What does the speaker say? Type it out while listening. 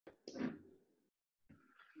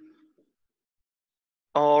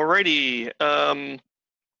Alrighty.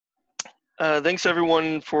 Thanks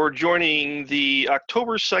everyone for joining the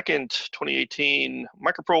October 2nd, 2018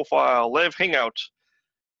 MicroProfile Live Hangout.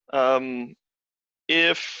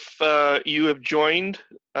 If you have joined,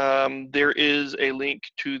 there is a link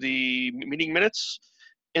to the meeting minutes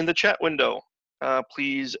in the chat window.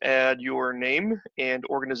 Please add your name and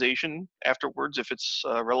organization afterwards if it's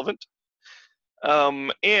relevant.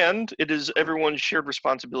 And it is everyone's shared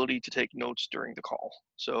responsibility to take notes during the call.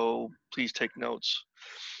 So please take notes.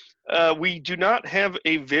 We do not have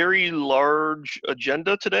a very large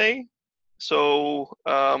agenda today. So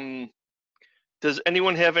does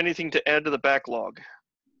anyone have anything to add to the backlog?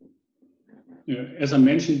 As I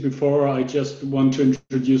mentioned before, I just want to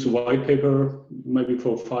introduce a white paper, maybe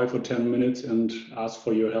for 5 or 10 minutes, and ask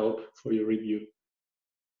for your help for your review.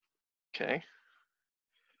 Okay.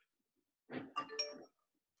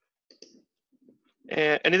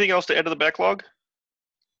 Anything else to add to the backlog?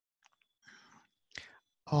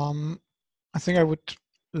 I think I would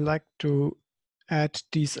like to add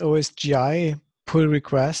these OSGI pull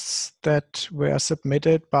requests that were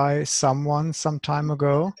submitted by someone some time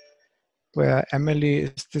ago, where Emily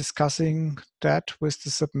is discussing that with the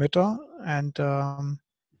submitter. And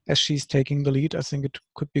as she's taking the lead, I think it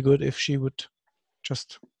could be good if she would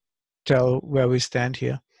just tell where we stand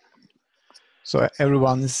here. So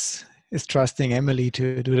everyone is trusting Emily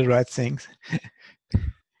to do the right things.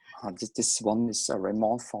 This one is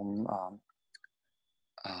Raymond from,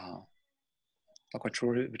 not quite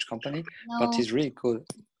sure which company, but he's really good.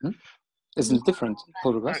 Isn't it different?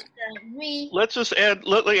 Pull request? Let's just add,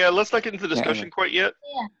 let's not get into the discussion quite yet.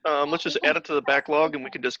 Let's just add it to the backlog and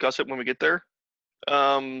we can discuss it when we get there. So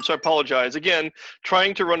I apologize. Again,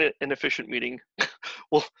 trying to run an efficient meeting.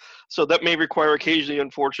 Well, so that may require occasionally,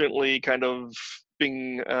 unfortunately, kind of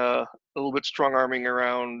being a little bit strong-arming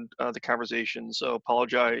around the conversation. So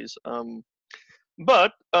apologize.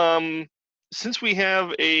 But since we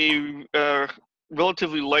have a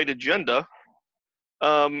relatively light agenda,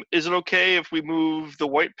 is it okay if we move the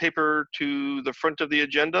white paper to the front of the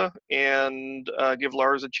agenda and give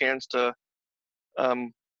Lars a chance to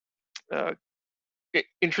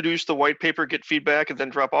introduce the white paper, get feedback, and then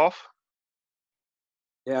drop off?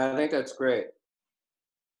 Yeah, I think that's great.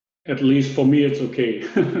 At least for me, it's okay.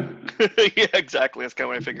 Yeah, exactly. That's kind of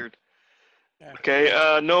what I figured. Okay,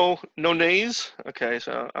 no nays. Okay,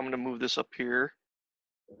 so I'm going to move this up here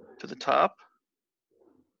to the top.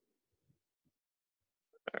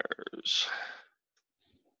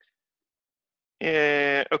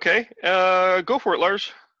 Okay, go for it,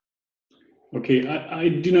 Lars. Okay, I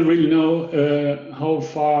do not really know how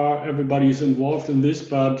far everybody is involved in this,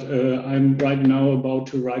 but I'm right now about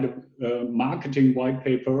to write a marketing white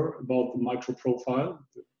paper about the MicroProfile,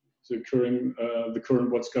 the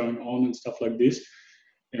current what's going on and stuff like this.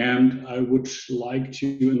 And I would like to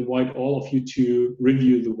invite all of you to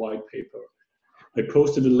review the white paper. I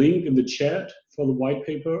posted a link in the chat for the white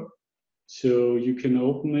paper, so you can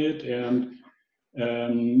open it, and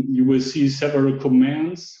you will see several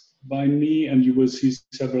commands by me, and you will see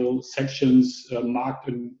several sections marked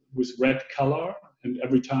with red color. And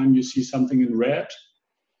every time you see something in red,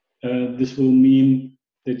 this will mean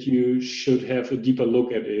that you should have a deeper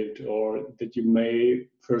look at it, or that you may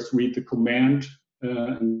first read the command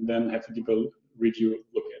and then have a deeper review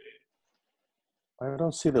look at it. I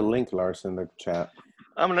don't see the link, Lars, in the chat.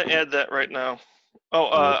 I'm going to add that right now.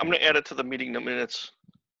 Oh, I'm going to add it to the meeting minutes.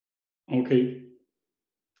 Okay.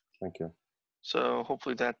 Thank you. So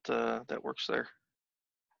hopefully that that works there.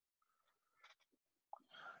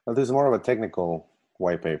 Now, this is more of a technical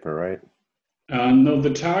white paper, right? No,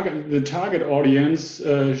 the target audience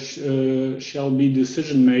shall be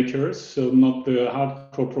decision makers, so not the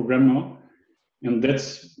hardcore programmer. And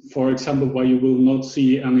that's, for example, why you will not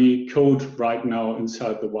see any code right now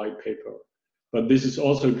inside the white paper. But this is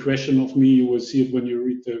also a question of me. You will see it when you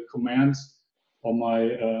read the commands or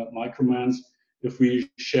my commands. If we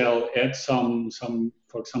shall add some,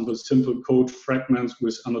 for example, simple code fragments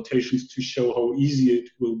with annotations to show how easy it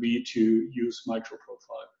will be to use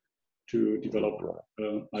MicroProfile to develop.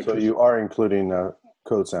 So you are including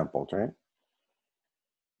code samples, right?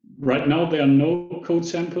 Right now, there are no code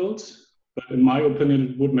samples, but in my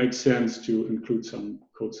opinion, it would make sense to include some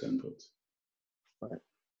code samples. Right.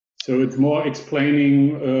 So it's more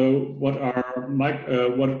explaining what are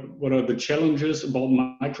the challenges about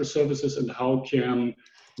microservices and how can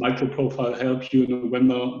MicroProfile help you in a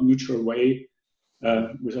vendor-neutral way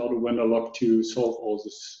without a vendor lock to solve all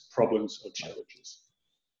these problems or challenges.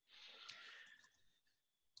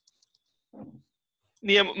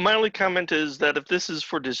 Yeah, my only comment is that if this is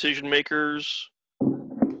for decision makers,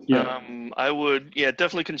 I would,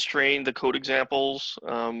 definitely constrain the code examples.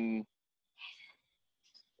 I'm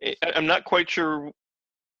not quite sure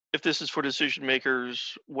if this is for decision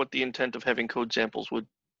makers, what the intent of having code samples would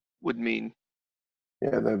mean.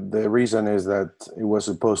 Yeah, the reason is that it was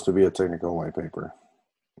supposed to be a technical white paper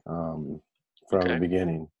from the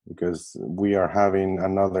beginning, because we are having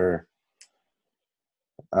another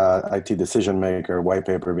IT decision maker white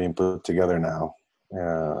paper being put together now,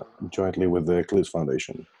 jointly with the Eclipse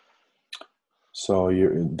Foundation. So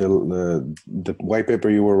the white paper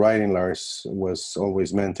you were writing, Lars, was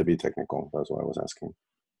always meant to be technical. That's why I was asking.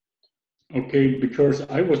 Okay, because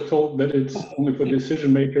I was told that it's only for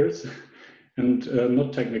decision makers and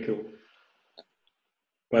not technical.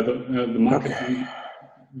 By the marketing,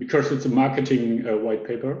 because it's a marketing white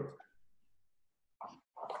paper.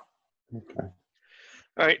 Okay.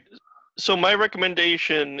 All right. So my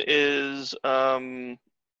recommendation is,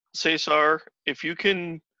 Cesar, if you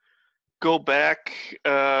can go back,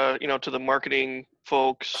 to the marketing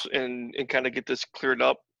folks and kind of get this cleared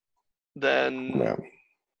up, then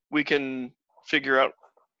we can figure out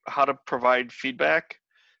how to provide feedback.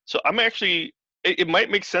 So I'm actually, it might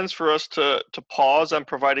make sense for us to pause on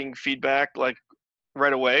providing feedback like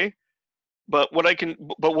right away, but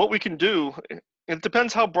what we can do, it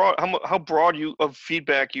depends how broad of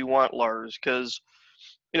feedback you want, Lars, because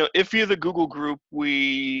if via the Google group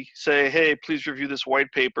we say, hey, please review this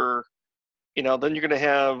white paper, then you're going to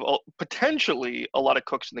have potentially a lot of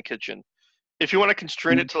cooks in the kitchen. If you want to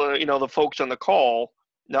constrain it to the folks on the call,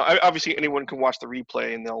 now obviously anyone can watch the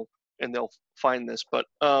replay and they'll find this, but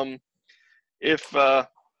if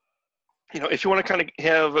you want to kind of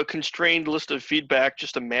have a constrained list of feedback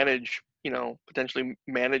just to manage, potentially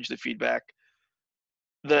manage the feedback,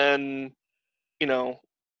 then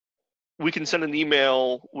we can send an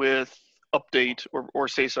email with update, or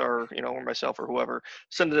Cesar, or myself or whoever,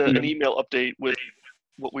 send an email update with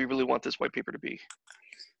what we really want this white paper to be.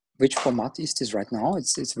 Which format is this right now?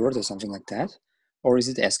 It's Word or something like that? Or is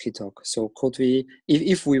it ASCII doc? So could we,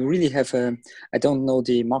 if we really have I don't know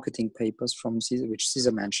the marketing papers from Cesar, which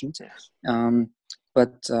Cesar mentioned,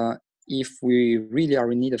 but if we really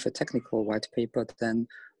are in need of a technical white paper, then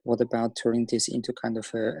what about turning this into kind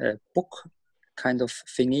of a book kind of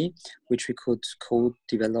thingy, which we could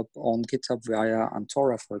co-develop on GitHub via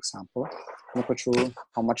Antora, for example? I'm not quite sure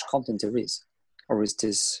how much content there is, or is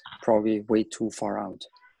this probably way too far out?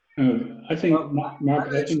 I think, Mark,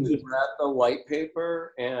 I actually read the white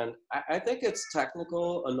paper, and I think it's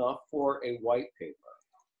technical enough for a white paper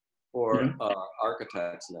for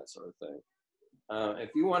architects and that sort of thing.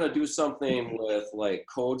 If you want to do something with like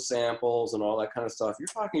code samples and all that kind of stuff, you're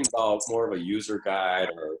talking about more of a user guide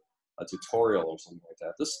or a tutorial or something like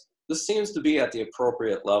that. This seems to be at the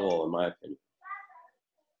appropriate level, in my opinion.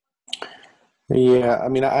 Yeah, I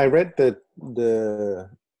mean, I read the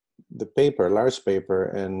paper, Lars' paper,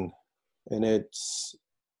 and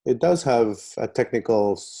it does have a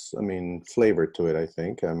technical, flavor to it. I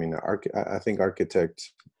think. I mean, I think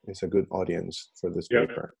architect is a good audience for this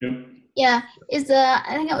paper. Yeah, it's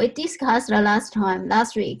I think we discussed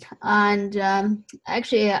last week, and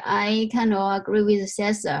actually I kind of agree with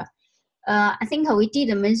Cesar. I think we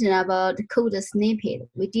didn't mention about code snippet.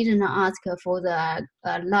 We didn't ask for the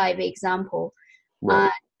live example.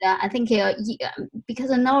 Right. I think because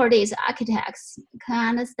nowadays architects can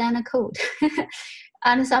understand the code,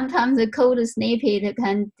 and sometimes the code snippet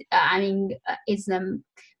can, it's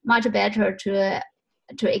much better to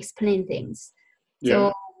explain things.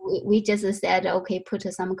 So we just said, okay, put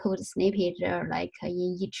some code snippet like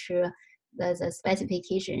in each the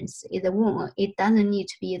specifications. It doesn't need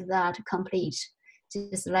to be that complete.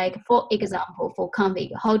 Just like, for example, for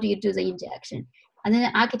config, how do you do the injection? And then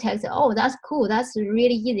the architect said, oh, that's cool. That's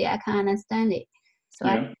really easy. I can understand it. So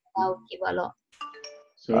I think I'll give a lot.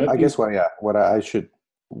 So I guess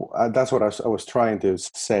that's what I was trying to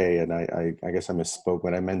say, and I guess I misspoke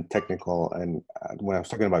when I meant technical, and when I was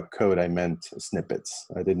talking about code, I meant snippets.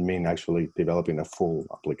 I didn't mean actually developing a full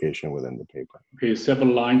application within the paper. Okay,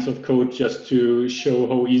 several lines of code just to show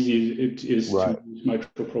how easy it is to use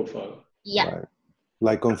MicroProfile. Yeah. Right.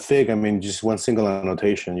 Like config, just one single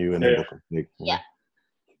annotation, you enable config. Yeah.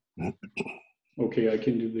 Okay, I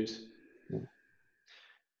can do this.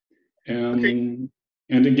 And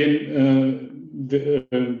again,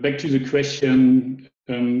 back to the question,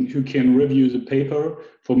 who can review the paper?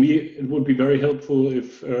 For me, it would be very helpful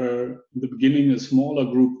if in the beginning a smaller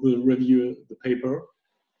group will review the paper.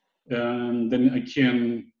 And then I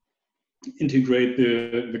can integrate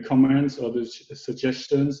the comments or the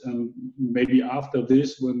suggestions, and maybe after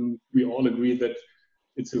this, when we all agree that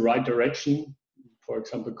it's the right direction, for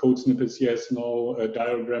example, code snippets, yes, no,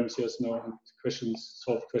 diagrams, yes, no, and questions,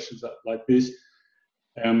 solve questions like this.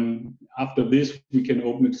 After this, we can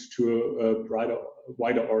open it to a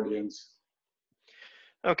wider audience.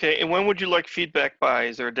 Okay, and when would you like feedback by?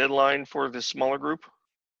 Is there a deadline for this smaller group?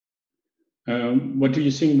 What do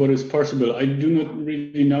you think, what is possible? I do not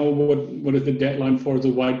really know what is the deadline for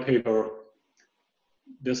the white paper.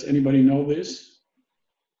 Does anybody know this?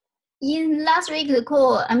 In last week's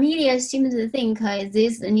call, Amelia seems to think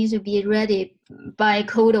this needs to be ready by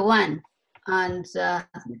code 1. And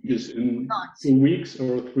is in 2 weeks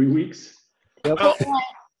or 3 weeks? Yep. Well,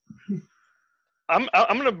 I'm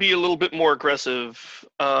going to be a little bit more aggressive,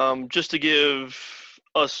 just to give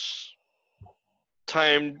us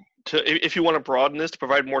time to, if you want to broaden this to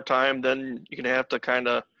provide more time, then you're going to have to kind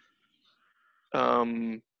of,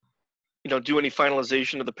 do any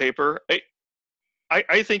finalization of the paper.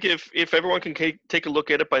 I think if everyone can take a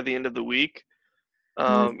look at it by the end of the week,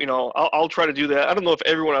 I'll try to do that. I don't know if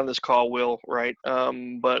everyone on this call will, right?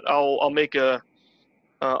 But I'll make an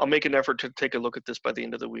effort to take a look at this by the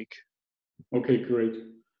end of the week. Okay, great.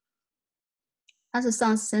 that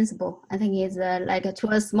sounds sensible. I think it's like to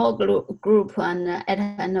a small group and at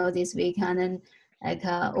panel this week, and then like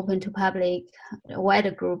open to public, a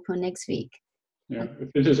wider group next week. Yeah, if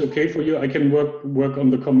it is okay for you, I can work on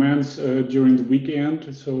the comments during the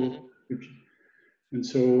weekend. So,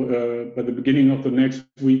 by the beginning of the next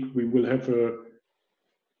week, we will have a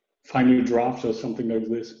final draft or something like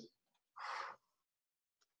this.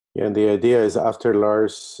 Yeah, and the idea is after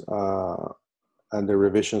Lars and the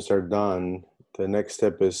revisions are done, the next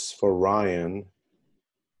step is for Ryan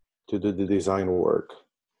to do the design work.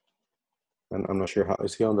 And I'm not sure how,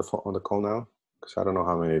 is he on the call now? Because I don't know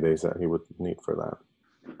how many days that he would need for that.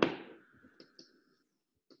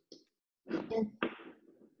 Yeah.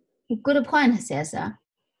 Good point, Cesar.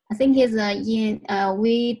 I think is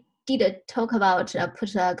we did talk about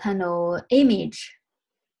put a kind of image.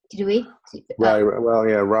 Did we? Right. Well,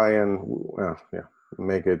 yeah, Ryan. Well, yeah,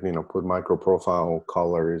 make it. Put MicroProfile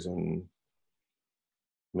colors and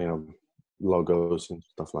logos and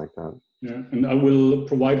stuff like that. Yeah, and I will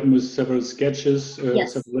provide him with several sketches,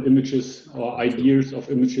 yes. several images or ideas of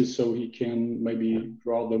images, so he can maybe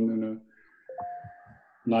draw them in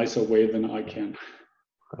a nicer way than I can.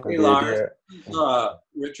 Hey Lars,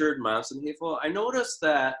 Richard Monsenhefel. I noticed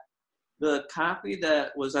that the copy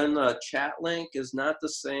that was on the chat link is not the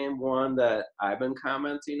same one that I've been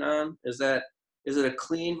commenting on. Is it a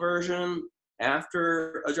clean version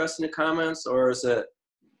after addressing the comments, or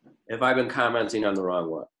have I been commenting on the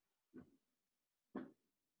wrong one?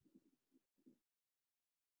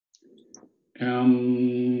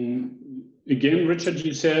 Again, Richard,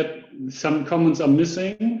 you said some comments are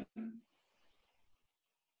missing.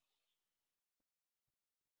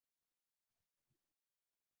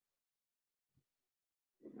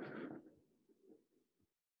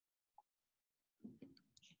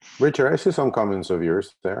 Richard, I see some comments of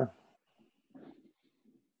yours there.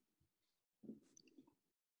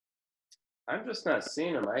 I'm just not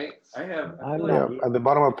seeing them. I have. At the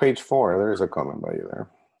bottom of page 4, there is a comment by you there.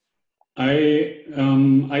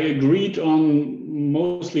 I agreed on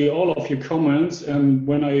mostly all of your comments, and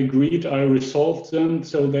when I agreed, I resolved them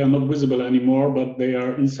so they are not visible anymore, but they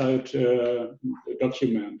are inside the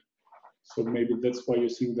document. So maybe that's why you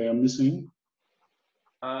think they are missing.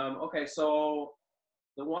 Okay, so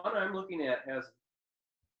the one I'm looking at has.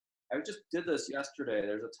 I just did this yesterday.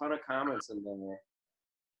 There's a ton of comments in there.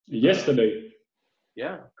 Yesterday.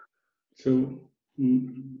 Yeah.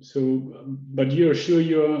 But you're sure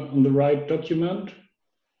you're on the right document?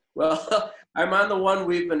 Well, I'm on the one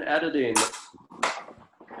we've been editing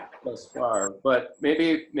thus far, but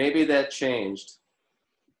maybe that changed.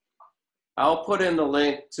 I'll put in the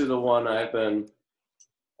link to the one I've been,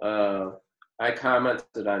 I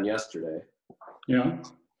commented on yesterday. Yeah.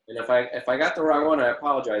 And if I got the wrong one, I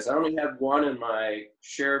apologize. I only have one in my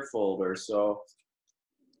shared folder, so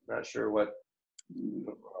not sure what.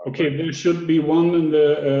 Okay, there should be one in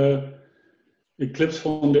the Eclipse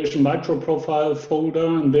Foundation MicroProfile folder,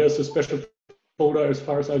 and there's a special folder, as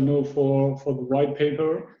far as I know, for the white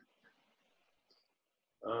paper.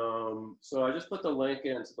 So I just put the link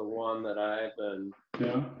into the one that I've been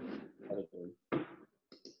editing.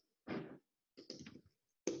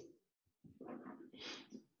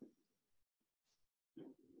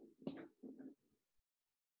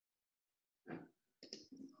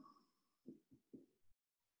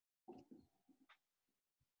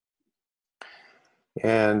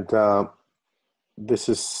 And this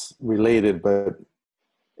is related, but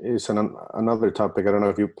it's another topic. I don't know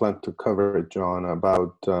if you plan to cover it, John,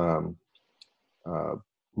 about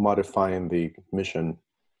modifying the mission.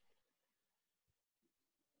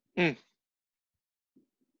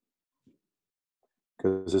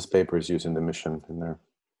 Because this paper is using the mission in there,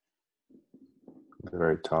 at the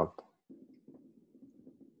very top.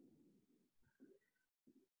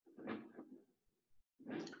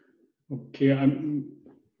 Okay, I'm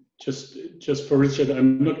just for Richard,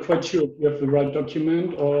 I'm not quite sure if you have the right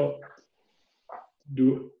document or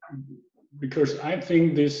because I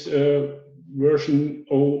think this version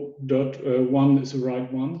 0.1 is the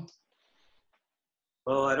right one.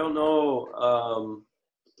 Well, I don't know.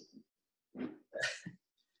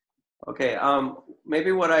 Okay,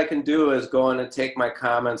 maybe what I can do is go in and take my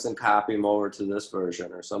comments and copy them over to this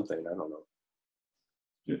version or something. I don't know.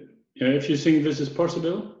 Yeah, if you think this is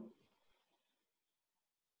possible.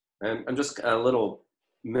 I'm just a little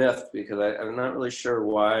miffed because I'm not really sure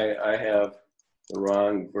why I have the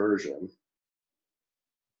wrong version.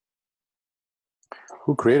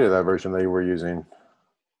 Who created that version that you were using?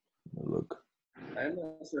 Look. I'm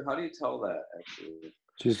not sure. How do you tell that, actually?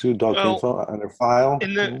 Just do doc info under file.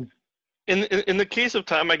 In the case of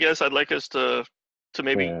time, I guess I'd like us to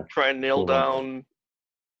maybe try and nail down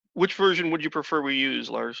which version would you prefer we use,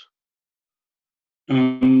 Lars?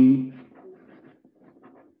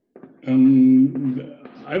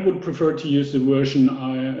 I would prefer to use the version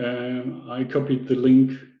I copied the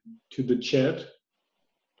link to the chat.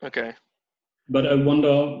 Okay. But I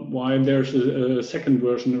wonder why there's a second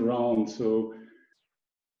version around. So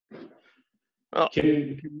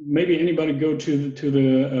can maybe anybody go to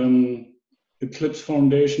the Eclipse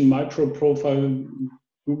Foundation MicroProfile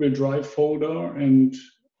Google Drive folder and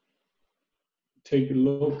take a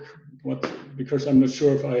look because I'm not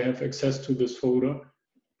sure if I have access to this folder.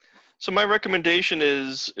 So my recommendation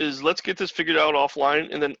is let's get this figured out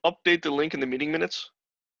offline and then update the link in the meeting minutes.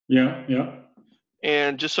 Yeah, yeah.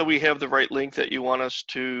 And just so we have the right link that you want us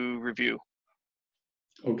to review.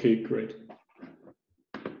 Okay, great.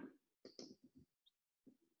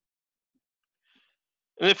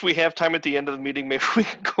 And if we have time at the end of the meeting, maybe we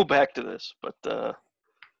can go back to this. But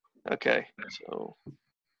okay, so.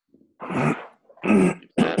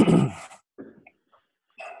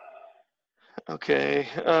 Okay.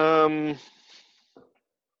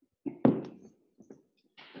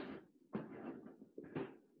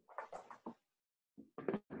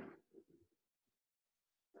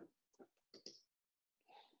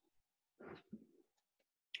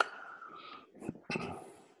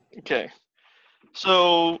 Okay.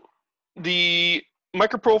 So the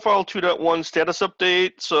MicroProfile 2.1 status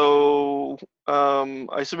update. So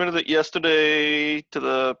I submitted it yesterday to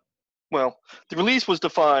the release was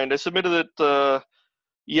defined. I submitted it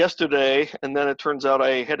yesterday, and then it turns out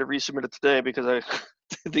I had to resubmit it today because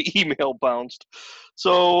the email bounced.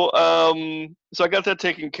 So so I got that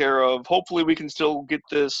taken care of. Hopefully we can still get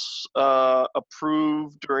this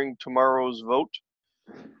approved during tomorrow's vote,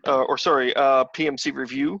 PMC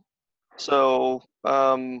review. So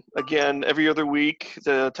again, every other week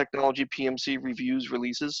the technology PMC reviews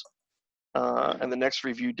releases, and the next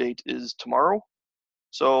review date is tomorrow.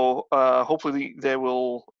 So hopefully they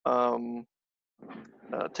will have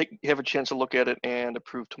a chance to look at it and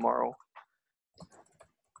approve tomorrow.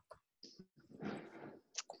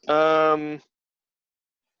 For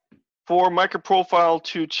MicroProfile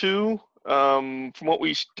 2.2, from what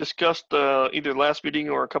we discussed either last meeting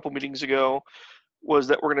or a couple meetings ago, was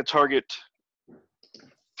that we're going to target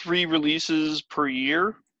 3 releases per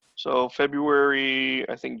year. So February,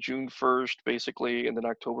 I think June 1st, basically, and then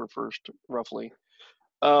October 1st, roughly.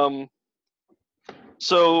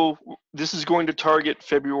 So this is going to target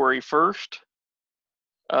February 1st.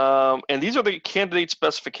 And these are the candidate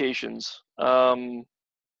specifications. I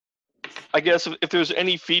guess if there's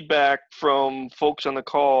any feedback from folks on the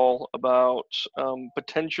call about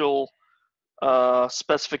potential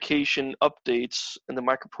specification updates in the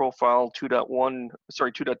MicroProfile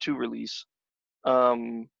 2.2 release,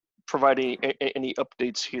 providing any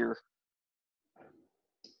updates here.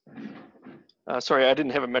 Sorry, I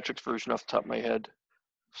didn't have a metrics version off the top of my head.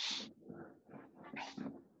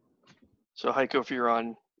 So Heiko, if you're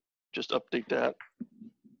on, just update that.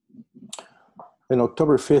 And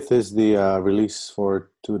October 5th is the release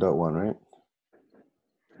for 2.1,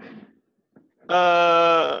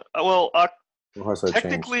 right? Well,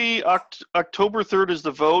 technically October 3rd is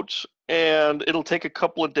the vote, and it'll take a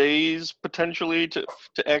couple of days potentially to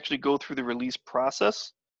actually go through the release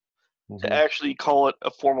process, to actually call it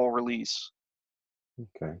a formal release.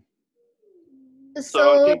 Okay.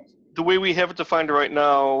 So I think the way we have it defined right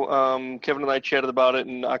now, Kevin and I chatted about it,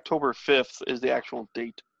 and October 5th is the actual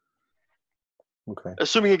date. Okay.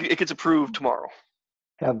 Assuming it gets approved tomorrow.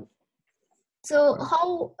 Yeah. So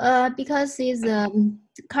how, because it's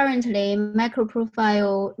currently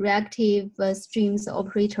MicroProfile reactive streams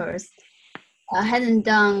operators hasn't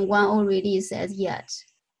done 1.0 release as yet,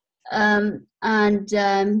 and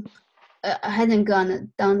hasn't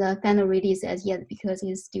done the final release as yet because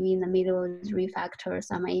it's still in the middle of refactor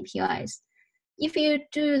some APIs. If you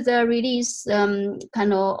do the release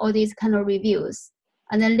kind of all these kind of reviews,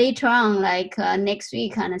 and then later on, like next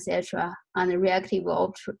week and etc., on the reactive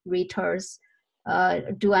operators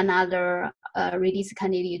do another release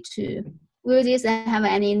candidate too, will this have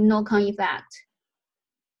any knock-on effect?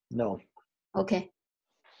 No. Okay.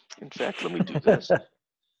 In fact, let me do this.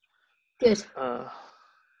 Good. I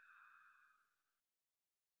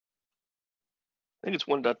think it's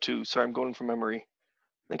 1.2. Sorry, I'm going from memory. I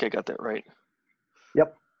think I got that right.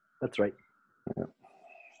 Yep, that's right. Yeah.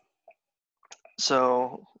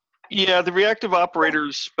 So, yeah, the reactive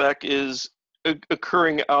operators spec is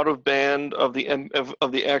occurring out of band of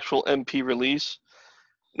the actual MP release,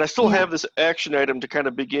 and I still have this action item to kind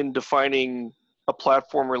of begin defining a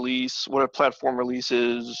platform release, what a platform release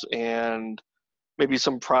is, and maybe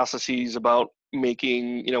some processes about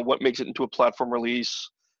making, what makes it into a platform release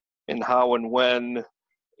and how and when,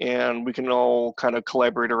 and we can all kind of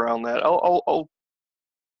collaborate around that. I'll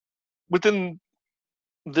within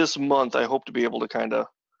this month, I hope to be able to kind of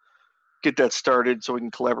get that started so we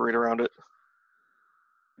can collaborate around it.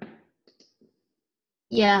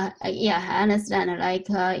 Yeah, I understand. Like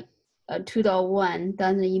 2.1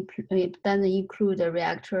 doesn't include the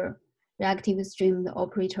reactive stream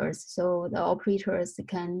operators, so the operators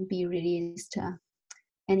can be released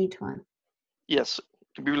anytime. Yes, it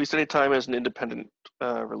can be released anytime as an independent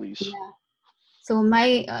release. Yeah. So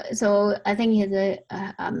so I think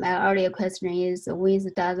my earlier question is,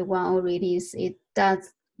 with that 1.0 release,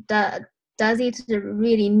 does it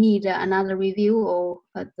really need another review, or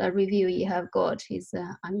the review you have got is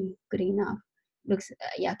good enough? Looks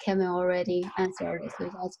Kevin already answered, so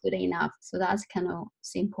that's good enough. So that's kind of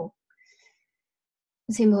simple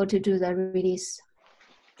to do the release.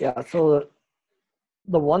 Yeah. So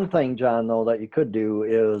the one thing, John, though, that you could do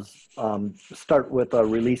is start with a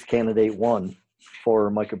release candidate 1 for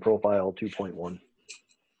MicroProfile 2.1.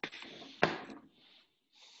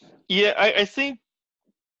 Yeah, I think.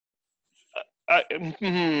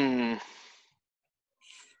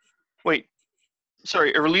 Wait,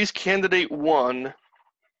 sorry. A release candidate 1.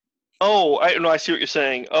 Oh, I see what you're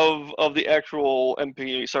saying. Of the actual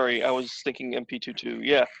MP. Sorry, I was thinking MP22.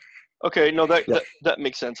 Yeah. Okay. No, that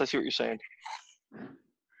makes sense. I see what you're saying.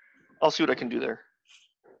 I'll see what I can do there.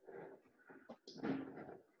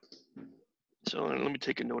 So let me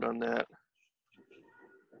take a note on that.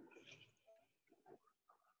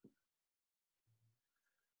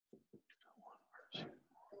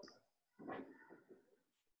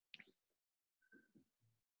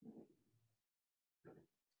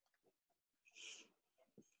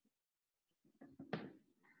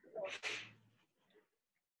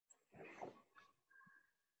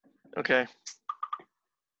 Okay.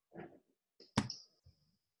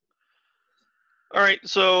 All right,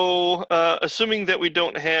 so assuming that we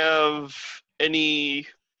don't have any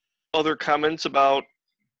other comments about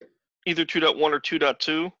either 2.1 or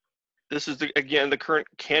 2.2, this is, again, the current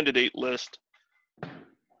candidate list.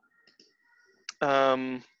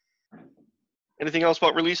 Anything else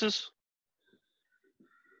about releases?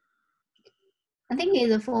 I think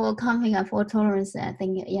it's for config and for tolerance. I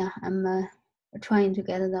think, I'm trying to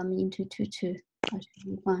get them into 2.2. That should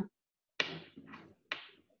be fine.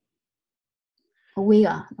 We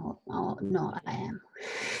are. No, I am.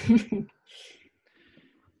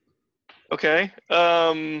 Okay.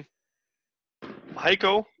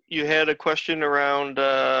 Heiko, you had a question around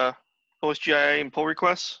OSGI and pull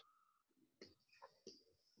requests?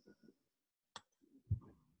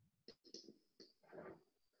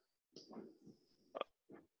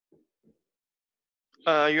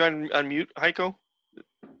 You're on mute, Heiko?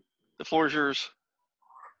 The floor is yours.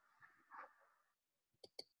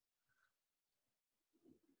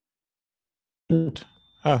 No.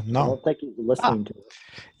 I don't think he's listening to it.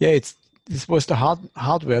 Yeah, this was the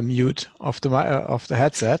hardware mute of the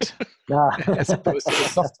headset, as opposed to the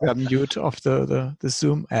software mute of the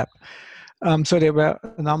Zoom app. So there were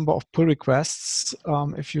a number of pull requests.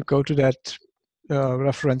 If you go to that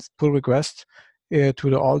reference pull request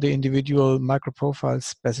to all the individual MicroProfile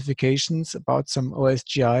specifications about some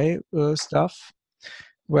OSGI stuff,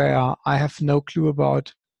 where I have no clue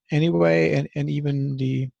about anyway, and even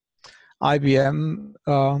the IBM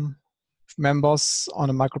members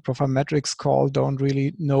on a MicroProfile metrics call don't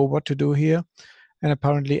really know what to do here. And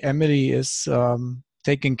apparently Emily is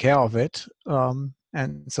taking care of it. And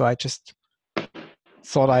so I just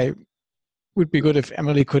thought I would be good if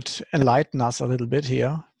Emily could enlighten us a little bit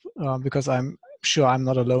here, because I'm sure I'm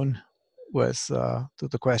not alone with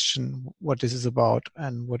the question what this is about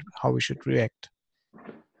and how we should react.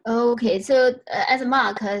 Okay, so as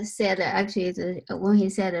Mark said, actually, when he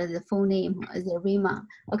said the full name, the remark.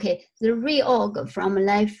 Okay, the reorg from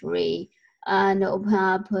live-free and open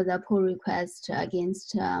up the pull request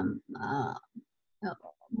against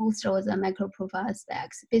most of the MicroProfile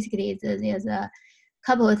specs. Basically, there's a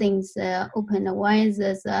couple of things open. One is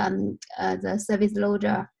this, the service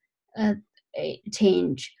loader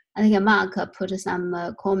change. I think Mark put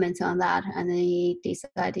some comments on that, and then he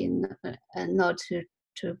decided not to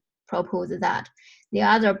propose that. The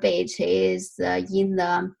other bit is in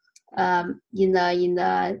the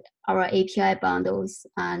our API bundles,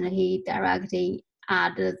 and he directly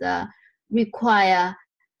added the require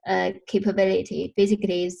capability.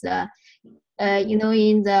 Basically, is in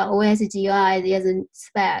the OSGI there's a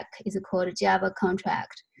spec is called Java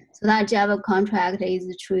contract. So that Java contract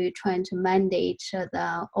is trying to mandate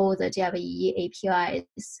all the Java EE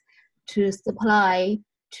APIs to supply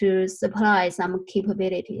some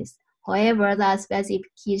capabilities. However, that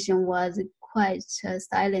specification was quite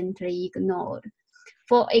silently ignored.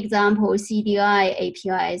 For example, CDI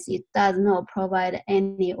APIs, it does not provide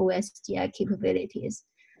any OSGI capabilities.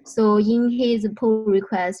 So in his pull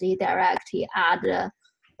request, he directly add a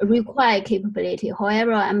require capability.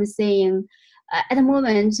 However, I'm saying at the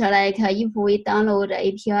moment, like if we download the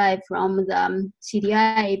API from the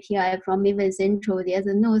CDI API from Maven Central, there's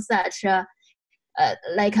no such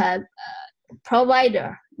like a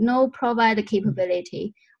provider, no provider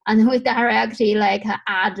capability, and we directly like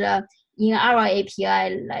add in our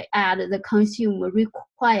API like add the consumer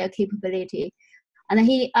require capability. And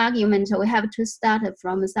his argument, we have to start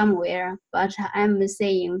from somewhere, but I'm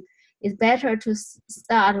saying it's better to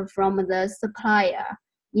start from the supplier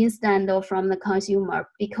instead of from the consumer,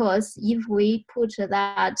 because if we put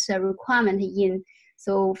that requirement in,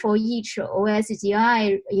 so for each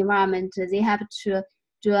OSGI environment, they have to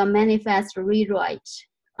do a manifest rewrite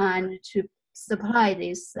and to supply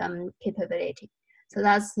this capability. So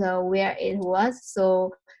that's where it was.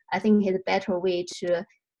 So I think it's a better way to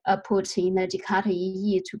put in the Jakarta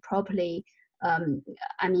EE to properly,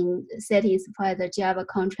 satisfy the Java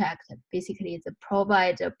contract. Basically, to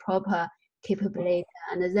provide a proper capability,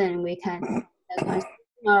 and then we can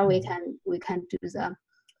we can do the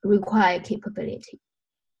required capability.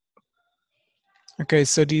 Okay,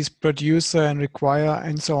 so these producer and require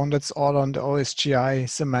and so on, that's all on the OSGI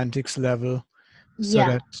semantics level,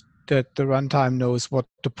 so that the runtime knows what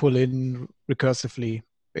to pull in recursively,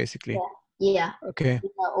 basically. Yeah. Okay. In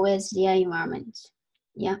the OSGI environment.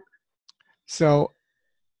 Yeah. So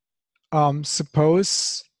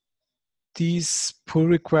suppose these pull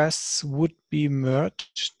requests would be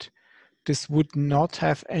merged, this would not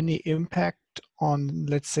have any impact on,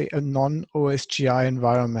 let's say, a non-OSGI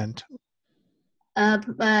environment.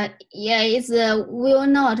 But yeah, it's will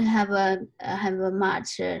not have a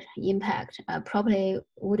much impact. Probably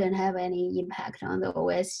wouldn't have any impact on the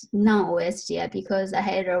non-OSGI because the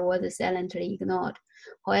header was silently ignored.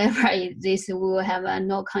 However, this will have a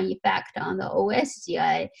knock-on effect on the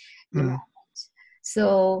OSGI environment.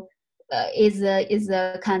 So is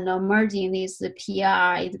a kind of merging this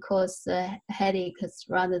PR. It causes headaches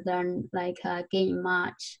rather than like gain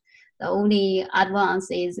much. The only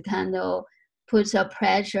advance is kind of put a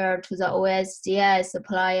pressure to the OSGI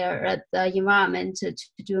supplier at the environment to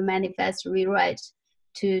do manifest rewrite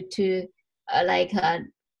to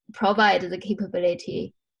provide the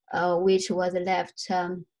capability which was left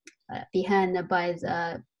behind by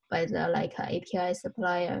the API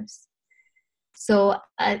suppliers. So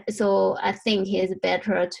I think it's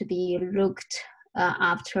better to be looked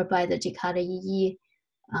after by the Jakarta EE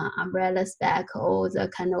umbrella stack, or the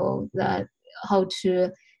kind of the how to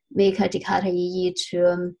make a Jakarta EE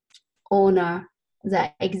to honor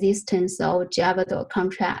the existence of Java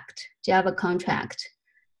contract,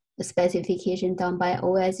 the specification done by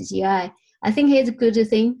OSGI. I think it's a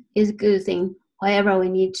good thing. However, we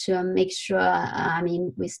need to make sure,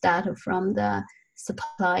 we start from the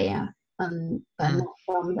supplier, but not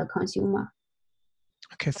from the consumer.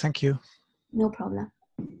 Okay, thank you. No problem.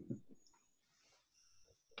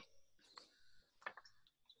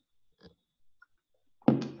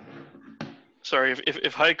 Sorry,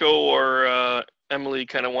 if Heiko or Emily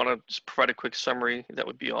kind of want to just provide a quick summary, that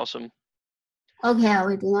would be awesome. Okay, I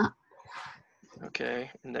will do that. Okay,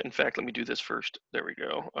 and then, in fact, let me do this first. There we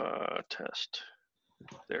go. Test.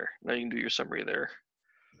 There. Now you can do your summary there.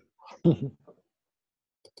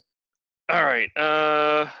 All right.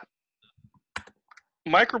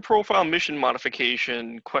 MicroProfile mission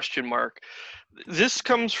modification, ? This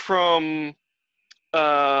comes from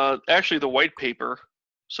actually the white paper.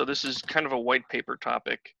 So this is kind of a white paper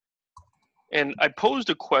topic. And I posed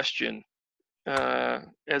a question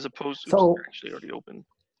as opposed to, So, actually already open.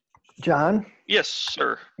 John? Yes,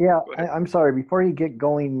 sir. Yeah, I'm sorry. Before you get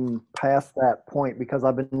going past that point, because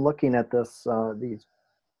I've been looking at this, these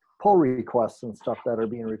pull requests and stuff that are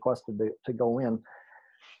being requested to go in.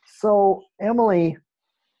 So, Emily,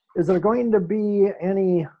 is there going to be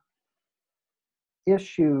any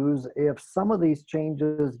issues if some of these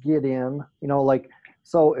changes get in? You know, like,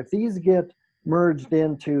 so if these get merged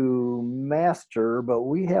into master, but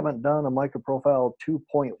we haven't done a MicroProfile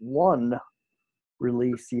 2.1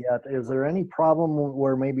 release yet, is there any problem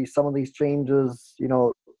where maybe some of these changes, you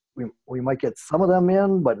know, we might get some of them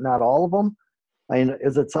in, but not all of them? I mean,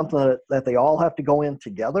 is it something that they all have to go in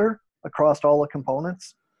together across all the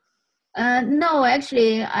components? No,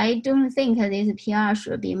 actually, I don't think this PR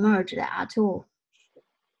should be merged at all.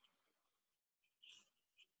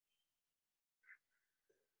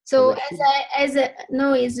 So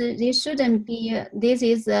this shouldn't be. This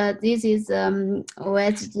is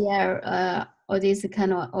OSGL or this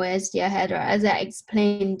kind of OSGL header, as I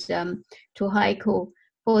explained to Heiko.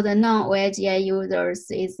 For the non-OSGL users,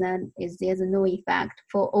 there's no effect.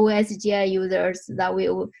 For OSGL users, that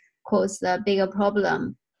will cause a bigger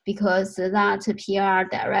problem because that PR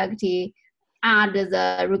directly add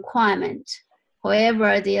the requirement.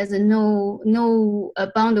 However, there's no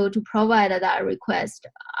bundle to provide that request,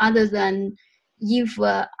 other than if we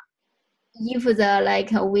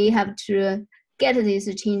have to get this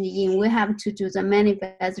change in, we have to do the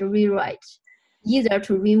manifest rewrite, either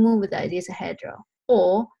to remove this header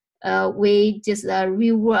or we just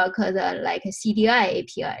rework the CDI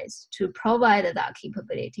APIs to provide that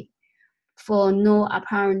capability for no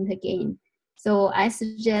apparent gain. So I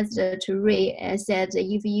suggest to Ray, I said,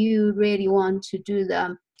 if you really want to do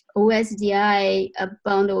the OSGI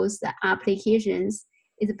bundles applications,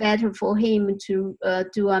 it's better for him to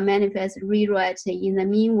do a manifest rewrite in the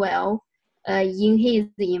meanwhile in his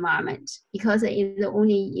environment, because it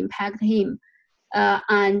only impact him.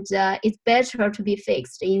 And it's better to be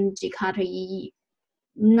fixed in Jakarta EE,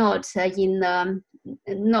 not in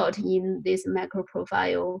this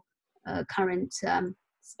MicroProfile current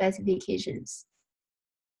specifications.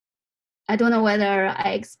 I don't know whether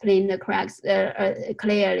I explained the correct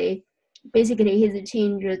clearly. Basically, his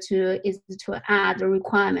change is to add a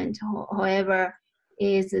requirement. However,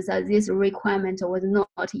 is that this requirement was not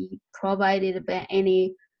provided by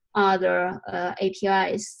any other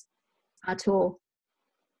APIs at all.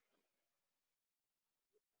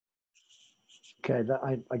 Okay,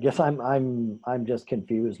 I guess I'm just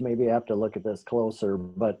confused. Maybe I have to look at this closer.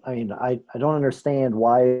 But I mean, I don't understand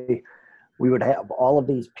why we would have all of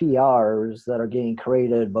these PRs that are getting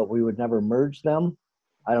created, but we would never merge them.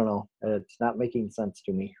 I don't know. It's not making sense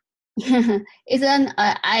to me. It's an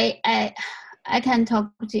I can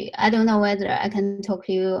talk to you. I don't know whether I can talk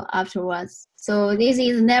to you afterwards. So this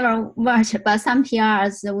is never merged, but some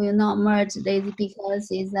PRs will not merge this because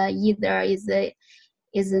it's either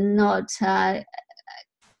is not a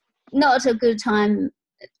good time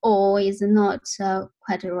or is not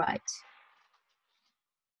quite right.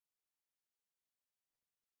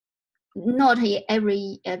 Not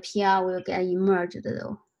every PR will get merged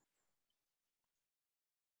though.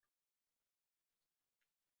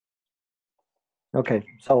 Okay,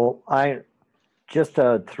 so I just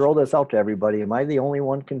to throw this out to everybody, am I the only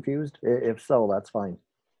one confused? If so, that's fine.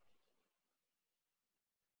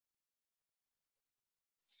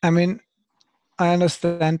 I mean, I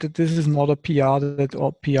understand that this is not a PR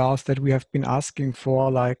or PRs that we have been asking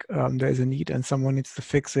for, like there's a need and someone needs to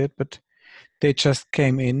fix it, but they just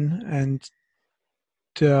came in, and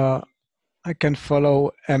I can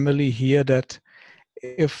follow Emily here that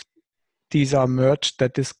if these are merged,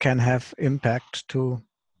 that this can have impact to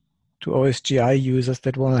OSGI users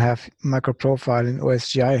that want to have MicroProfile in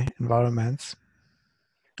OSGI environments.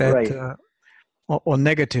 That right. Or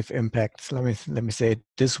negative impacts. Let me say it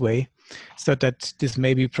this way, so that this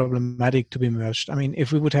may be problematic to be merged. I mean,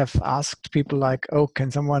 if we would have asked people like, "Oh,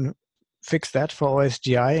 can someone fix that for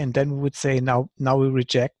OSGI?" and then we would say, "Now we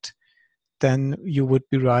reject," then you would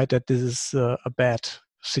be right that this is a bad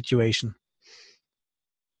situation.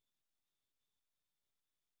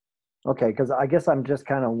 Okay, because I guess I'm just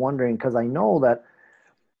kind of wondering, because I know that,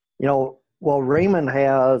 you know, well, Raymond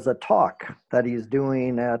has a talk that he's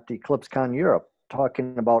doing at EclipseCon Europe,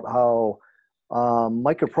 talking about how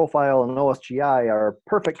MicroProfile and OSGI are a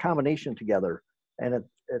perfect combination together. And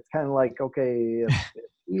it's kind of like, okay, if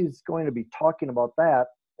he's going to be talking about that,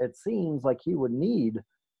 it seems like he would need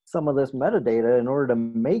some of this metadata in order to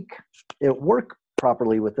make it work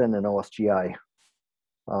properly within an OSGI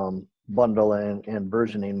bundle and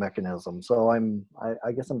versioning mechanism. So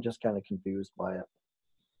I guess I'm just kind of confused by it.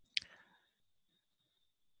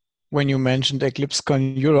 When you mentioned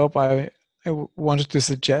EclipseCon Europe, I wanted to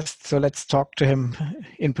suggest, so let's talk to him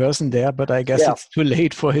in person there, but I guess it's too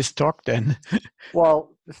late for his talk then.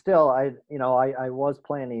 Well, still, I was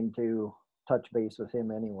planning to touch base with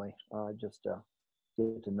him anyway, just to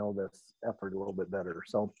get to know this effort a little bit better.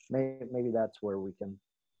 So maybe that's where we can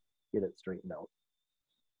get it straightened out.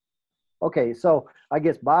 Okay, so I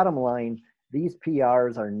guess bottom line, these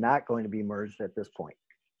PRs are not going to be merged at this point.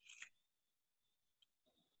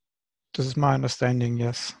 This is my understanding,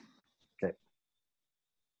 yes. Okay.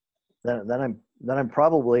 Then I'm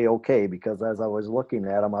probably okay, because as I was looking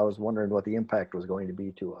at them, I was wondering what the impact was going to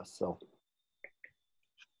be to us. So.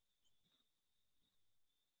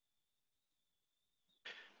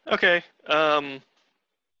 Okay.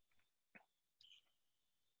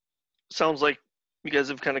 Sounds like you guys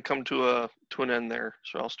have kind of come to an end there.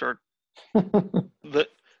 So I'll start the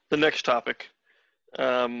next topic.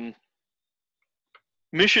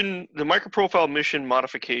 Mission, the MicroProfile mission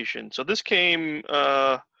modification. So this came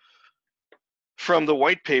from the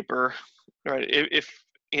white paper, right?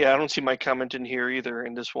 I don't see my comment in here either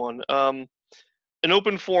in this one. An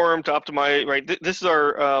open forum to optimize, right? This is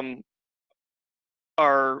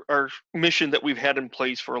our mission that we've had in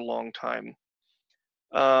place for a long time.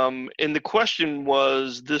 And the question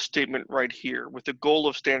was this statement right here, with the goal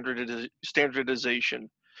of standardization.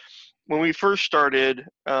 When we first started,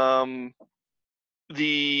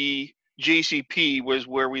 the JCP was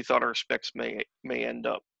where we thought our specs may end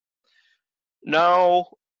up. Now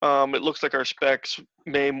it looks like our specs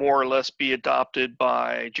may more or less be adopted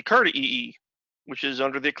by Jakarta EE, which is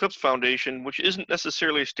under the Eclipse Foundation, which isn't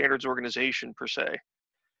necessarily a standards organization per se.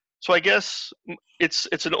 So I guess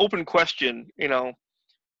it's an open question,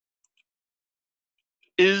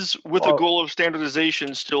 is with the goal of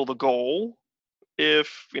standardization still the goal?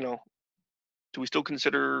 If, do we still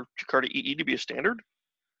consider Jakarta EE to be a standard?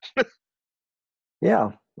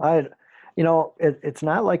 Yeah, it's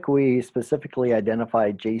not like we specifically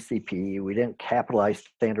identified JCP. We didn't capitalize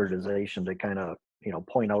standardization to kind of,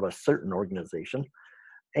 point out a certain organization.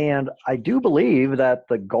 And I do believe that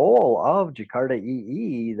the goal of Jakarta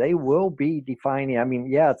EE, they will be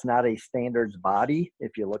defining, it's not a standards body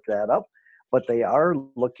if you look that up, but they are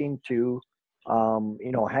looking to,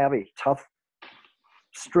 have a tough,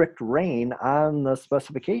 strict rein on the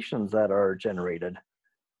specifications that are generated.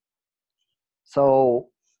 So,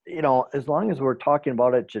 as long as we're talking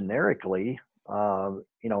about it generically,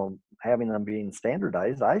 having them being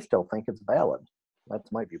standardized, I still think it's valid.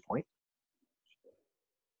 That's my viewpoint.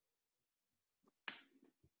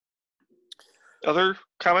 Other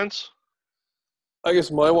comments? I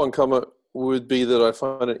guess my one comment would be that I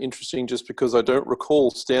find it interesting just because I don't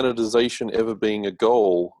recall standardization ever being a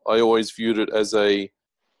goal. I always viewed it as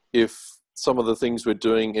if some of the things we're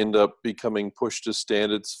doing end up becoming pushed as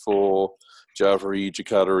standards for Java-E,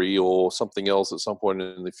 Jakarta-E, or something else at some point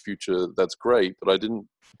in the future, that's great. But I didn't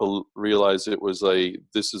realize it was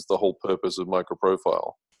this is the whole purpose of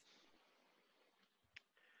MicroProfile.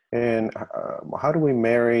 And how do we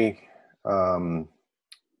marry the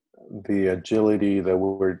agility that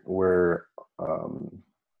we're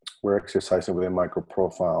exercising within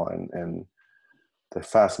MicroProfile and the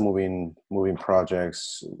fast-moving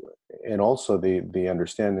projects, and also the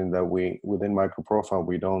understanding that within MicroProfile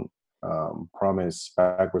we don't promise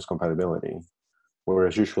backwards compatibility,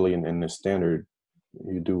 whereas usually in the standard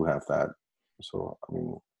you do have that. So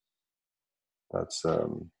that's a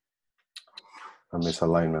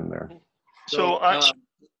misalignment there. So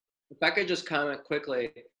if I could just comment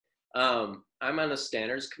quickly, I'm on the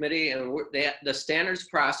standards committee, and the standards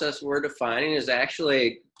process we're defining is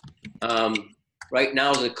actually right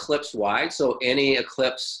now is Eclipse wide. So any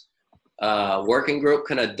Eclipse working group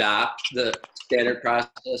can adopt the standard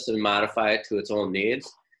process and modify it to its own needs.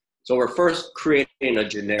 So we're first creating a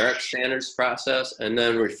generic standards process and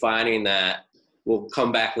then refining that. We'll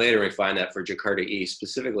come back later and refine that for Jakarta E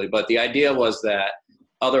specifically. But the idea was that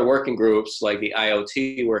other working groups like the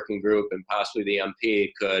IoT working group and possibly the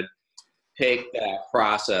MP could take that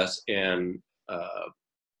process and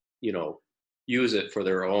use it for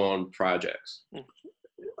their own projects.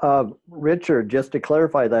 Richard, just to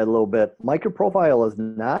clarify that a little bit, MicroProfile is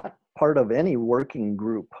not part of any working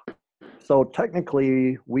group. So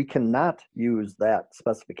technically, we cannot use that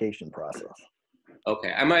specification process.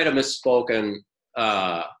 Okay, I might have misspoken.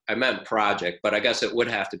 I meant project, but I guess it would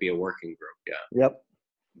have to be a working group, yeah.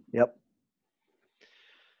 Yep.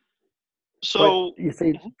 So but you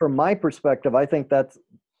see, from my perspective, I think that's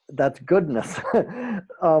goodness,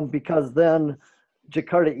 because then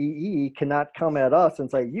Jakarta EE cannot come at us and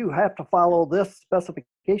say, you have to follow this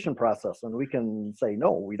specification process. And we can say,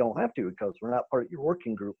 no, we don't have to, because we're not part of your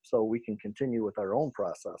working group. So we can continue with our own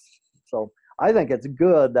process. So I think it's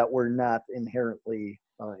good that we're not inherently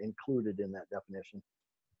included in that definition.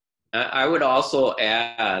 I would also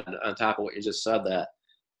add, on top of what you just said, that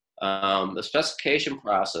the specification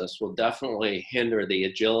process will definitely hinder the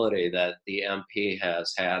agility that the MP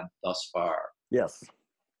has had thus far. Yes.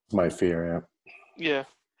 My fear, yeah. Yeah.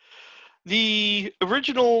 The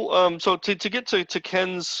original, so to get to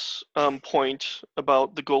Ken's point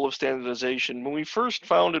about the goal of standardization, when we first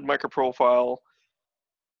founded MicroProfile,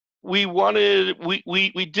 we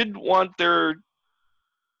didn't want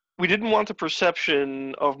the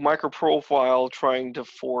perception of MicroProfile trying to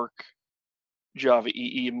fork Java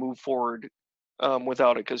EE and move forward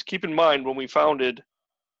without it. Because keep in mind, when we founded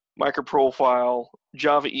MicroProfile,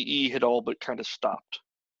 Java EE had all but kind of stopped,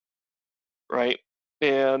 right?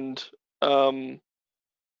 And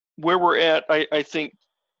where we're at, I think,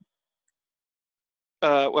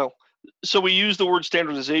 well, so we use the word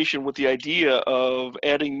standardization with the idea of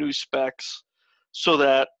adding new specs so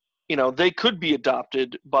that, you know, they could be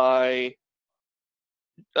adopted by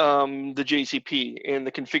the JCP, and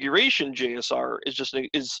the configuration JSR is just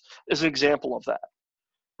is an example of that,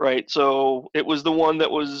 right? So it was the one that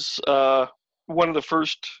was one of the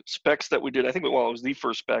first specs that we did. I think, well, it was the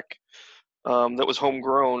first spec that was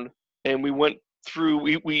homegrown, and we went through.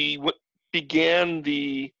 We began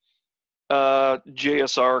the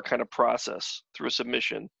JSR kind of process through a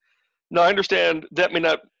submission. Now, I understand that may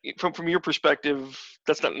not, from your perspective,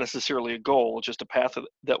 that's not necessarily a goal. It's just a path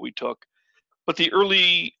that we took. But the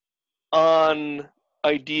early on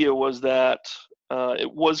idea was that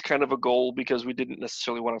it was kind of a goal because we didn't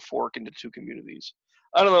necessarily want to fork into two communities.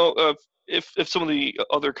 I don't know if some of the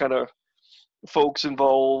other kind of folks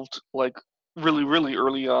involved, like really, really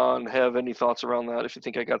early on, have any thoughts around that, if you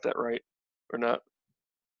think I got that right or not.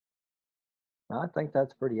 I think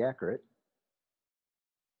that's pretty accurate.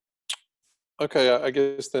 Okay, I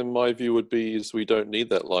guess then my view would be is we don't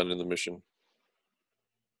need that line in the mission.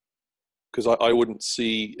 Because I wouldn't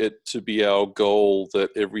see it to be our goal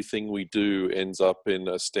that everything we do ends up in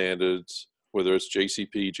a standard, whether it's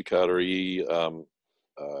JCP, Jakarta EE,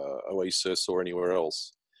 Oasis, or anywhere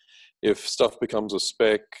else. If stuff becomes a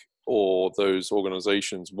spec, or those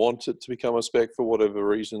organizations want it to become a spec for whatever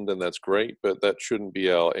reason, then that's great, but that shouldn't be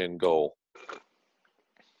our end goal.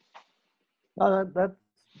 That's,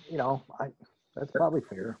 you know, that's probably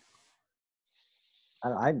fair.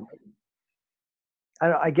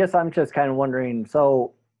 I guess I'm just kind of wondering,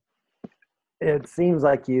 so it seems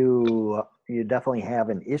like you definitely have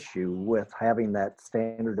an issue with having that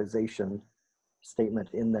standardization statement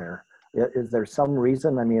in there. Is there some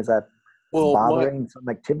reason? I mean, is that bothering some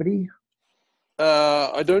activity?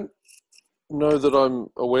 I don't know that I'm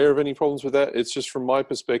aware of any problems with that. It's just from my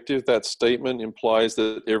perspective, that statement implies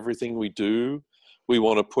that everything we do, we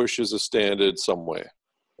want to push as a standard somewhere.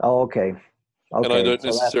 Oh, okay. And I don't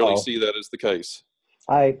necessarily see that as the case.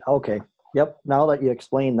 Okay. Yep. Now that you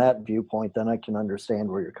explain that viewpoint, then I can understand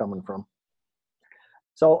where you're coming from.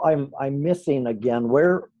 So I'm missing again.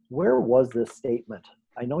 Where was this statement?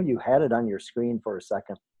 I know you had it on your screen for a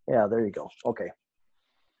second. Yeah, there you go. Okay.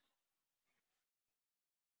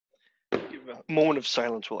 Give a moment of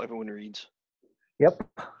silence while everyone reads. Yep.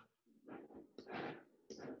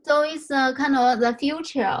 So it's kind of the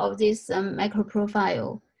future of this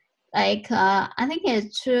MicroProfile. Like I think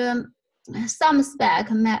it's some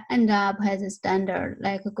spec might end up as a standard,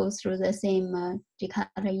 like go through the same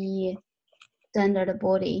Jakarta EE standard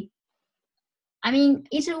body. I mean,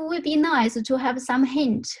 it would be nice to have some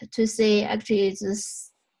hint to say actually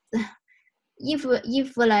it's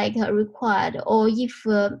if like required or if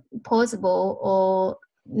possible or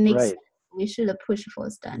makes sense, we should push for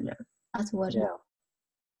standard. That's what. Yeah.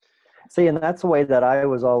 See, and that's the way that I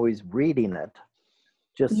was always reading it.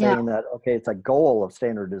 Just saying that, okay, it's a goal of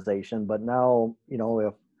standardization, but now, you know,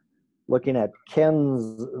 if looking at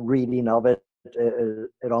Ken's reading of it,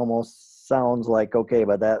 it almost sounds like, okay,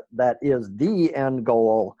 but that is the end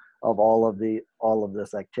goal of all of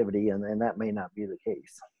this activity, and that may not be the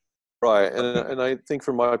case. Right, and I think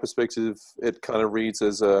from my perspective, it kind of reads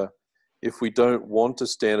as if we don't want to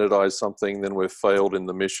standardize something, then we've failed in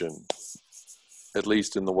the mission, at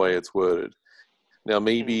least in the way it's worded. Now,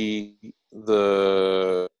 maybe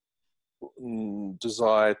the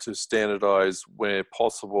desire to standardize where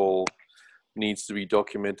possible needs to be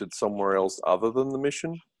documented somewhere else other than the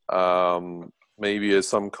mission, maybe as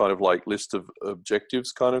some kind of like list of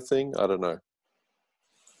objectives kind of thing. I don't know.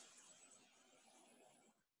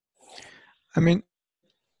 I mean,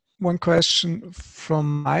 one question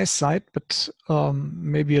from my side, but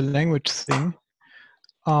maybe a language thing.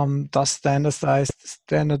 Does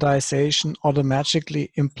standardization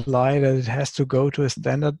automatically imply that it has to go to a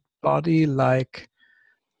standard body like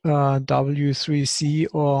W3C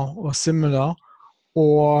or similar?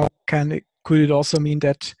 Or could it also mean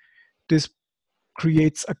that this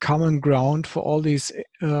creates a common ground for all these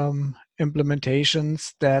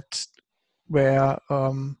implementations where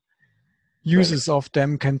users of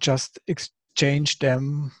them can just exchange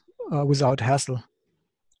them without hassle?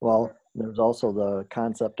 Well, there's also the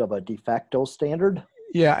concept of a de facto standard.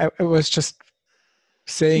 Yeah, I was just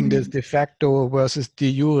saying this de facto versus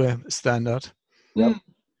de jure standard. Yep.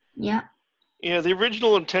 Yeah. Yeah, the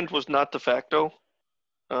original intent was not de facto.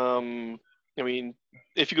 I mean,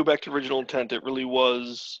 if you go back to original intent, it really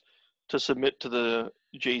was to submit to the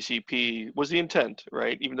JCP was the intent,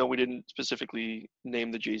 right? Even though we didn't specifically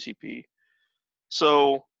name the JCP.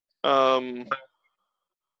 So,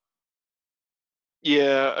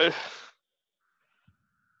 yeah.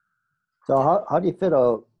 So how do you fit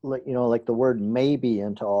like the word maybe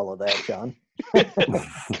into all of that, John?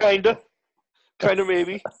 Kinda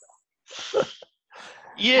maybe.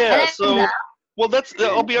 Yeah. So, well,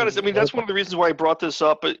 I'll be honest. I mean, that's one of the reasons why I brought this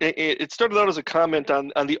up. It started out as a comment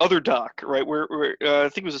on the other doc, right? Where I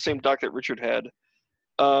think it was the same doc that Richard had,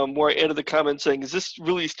 where I added the comment saying, "Is this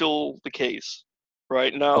really still the case,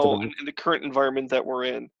 right now in the current environment that we're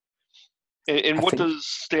in?" And what does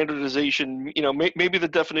standardization? Maybe the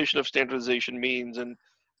definition of standardization means. And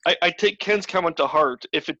I take Ken's comment to heart.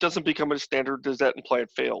 If it doesn't become a standard, does that imply it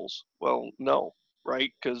fails? Well, no,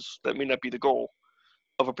 right? Because that may not be the goal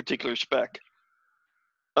of a particular spec.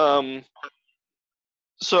 So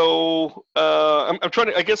I'm trying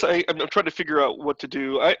to. I guess I'm trying to figure out what to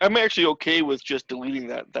do. I'm actually okay with just deleting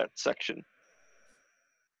that section.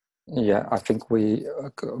 Yeah, I think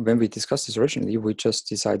when we discussed this originally, we just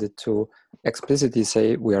decided to explicitly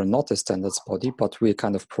say we are not a standards body, but we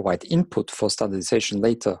kind of provide input for standardization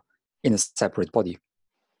later in a separate body.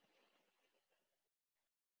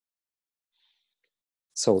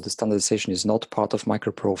 So the standardization is not part of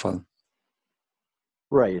MicroProfile.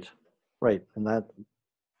 Right. And that,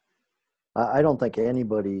 I don't think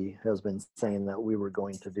anybody has been saying that we were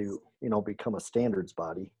going to become a standards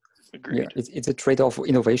body. Agreed. Yeah, it's a trade-off of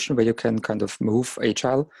innovation where you can kind of move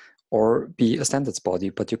agile or be a standards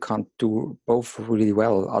body, but you can't do both really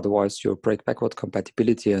well. Otherwise, you break backward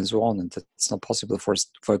compatibility and so on, and it's not possible for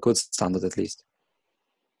a good standard at least.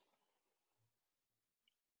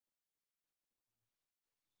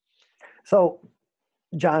 So,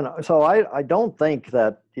 John, I don't think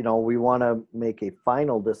that we want to make a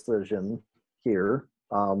final decision here.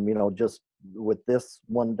 Just with this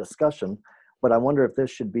one discussion. But I wonder if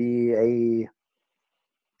this should be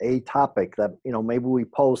a topic that maybe we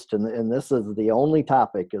post, and this is the only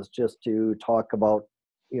topic, is just to talk about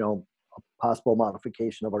a possible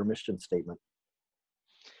modification of our mission statement.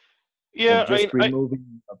 Yeah, and just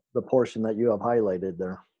removing the portion that you have highlighted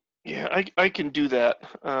there. Yeah, I can do that.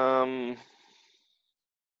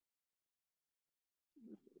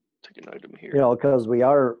 Take an item here. Because we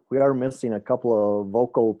are missing a couple of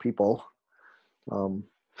vocal people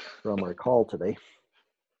from our call today,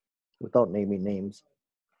 without naming names.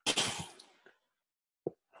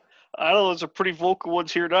 I don't know, there's some pretty vocal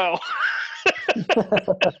ones here now.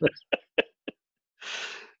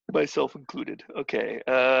 Myself included. Okay.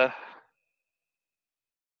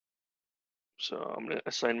 So I'm gonna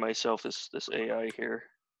assign myself this AI here.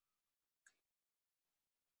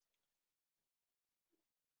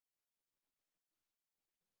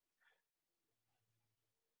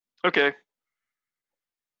 Okay.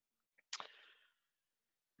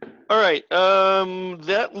 All right.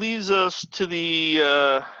 That leads us to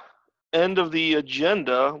the end of the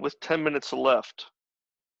agenda with 10 minutes left.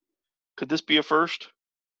 Could this be a first?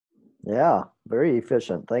 Yeah, very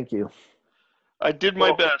efficient. Thank you. I did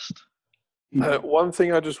my best. One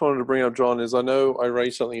thing I just wanted to bring up, John, is I know I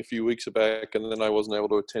raised something a few weeks back and then I wasn't able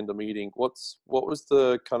to attend a meeting. What was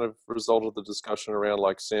the kind of result of the discussion around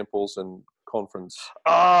like samples and conference?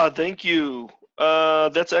 Thank you.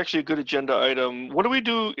 That's actually a good agenda item. What do we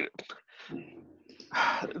do?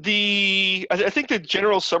 I think the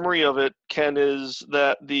general summary of it, Ken, is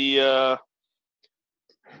that the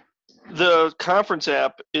conference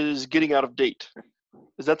app is getting out of date.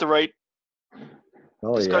 Is that the right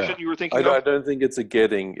discussion you were thinking of? I don't think it's a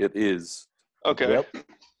getting, it is. Okay. Yep.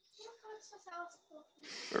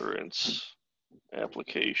 Current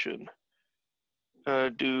application.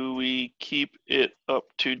 Do we keep it up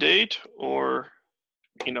to date, or,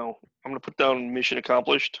 I'm going to put down mission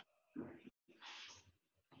accomplished?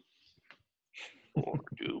 Or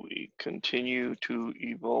do we continue to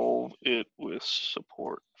evolve it with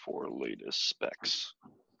support for latest specs?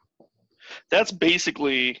 That's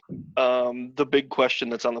basically the big question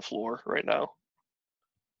that's on the floor right now.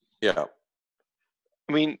 Yeah.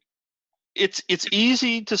 I mean, it's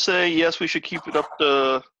easy to say yes, we should keep it up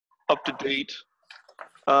to date.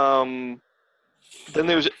 Then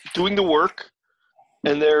there's doing the work,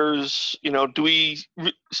 and there's do we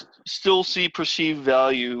still see perceived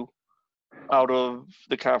value out of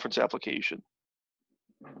the conference application?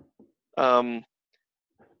 From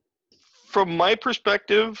my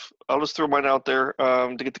perspective, I'll just throw mine out there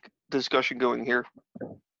to get the discussion going here.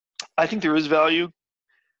 I think there is value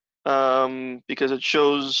because it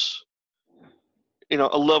shows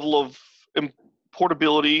a level of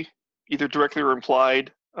portability, either directly or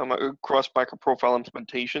implied, across MicroProfile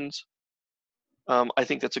implementations. I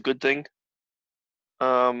think that's a good thing.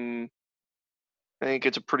 I think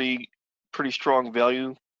it's a pretty strong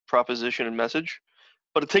value proposition and message,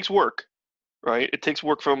 but it takes work, right? It takes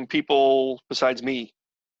work from people besides me.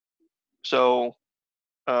 So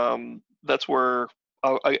that's where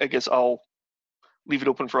I guess I'll leave it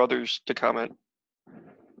open for others to comment.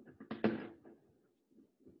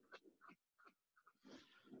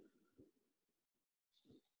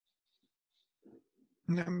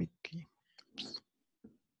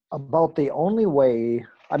 About the only way,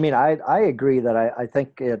 I mean, I agree that I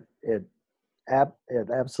think it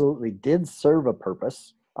absolutely did serve a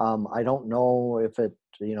purpose. I don't know if it,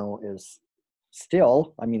 is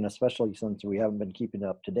still, I mean, especially since we haven't been keeping it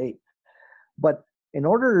up to date. But in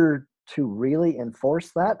order to really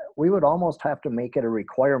enforce that, we would almost have to make it a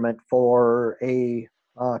requirement for a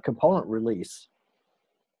component release.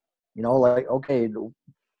 Like, okay,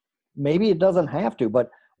 maybe it doesn't have to,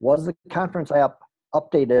 but was the conference app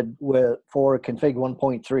updated for config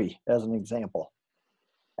 1.3 as an example?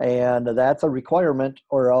 And that's a requirement,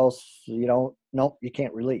 or else nope, you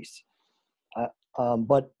can't release.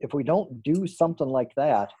 But if we don't do something like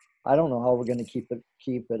that, I don't know how we're going to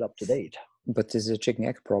keep it up to date. But this is a chicken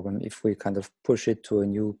egg problem. If we kind of push it to a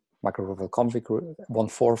new MicroProfile config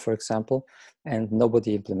 1.4, for example, and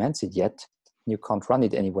nobody implements it yet, you can't run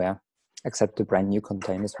it anywhere except the brand new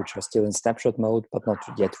containers, which are still in snapshot mode, but not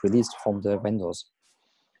yet released from the vendors.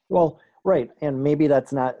 Well, right, and maybe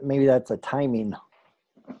that's a timing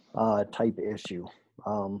type issue.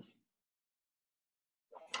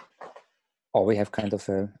 Or we have kind of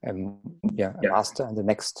a master, and the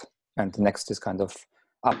next is kind of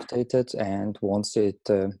updated, and once it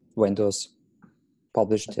vendors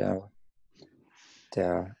publish their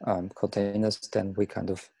containers, then we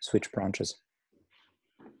kind of switch branches.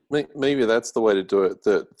 Maybe that's the way to do it,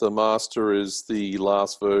 that the master is the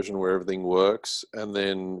last version where everything works, and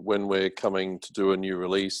then when we're coming to do a new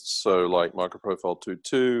release, so like MicroProfile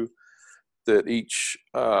 2.2, that each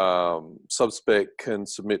subspec can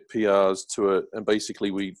submit PRs to it, and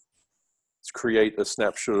basically we create a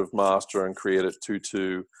snapshot of master and create it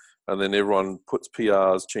 2.2, and then everyone puts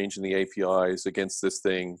PRs changing the APIs against this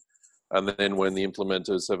thing, and then when the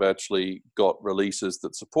implementers have actually got releases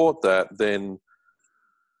that support that, then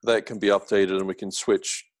that can be updated and we can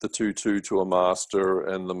switch the 2.2 to a master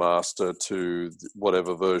and the master to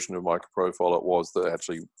whatever version of MicroProfile it was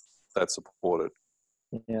that supported.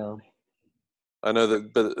 Yeah. I know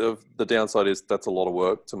that, but the downside is that's a lot of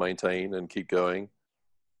work to maintain and keep going.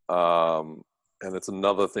 And it's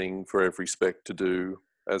another thing for every spec to do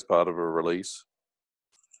as part of a release.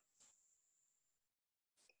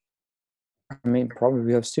 I mean,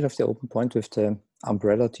 probably we still have the open point with the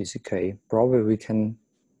umbrella TCK. Probably we can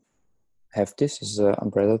have this as an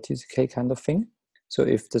umbrella TCK kind of thing. So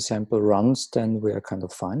if the sample runs, then we are kind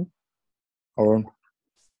of fine. Or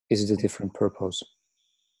is it a different purpose?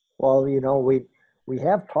 Well, we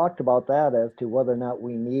have talked about that as to whether or not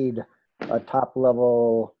we need a top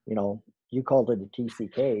level, you called it a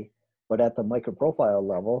TCK, but at the MicroProfile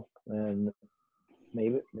level, and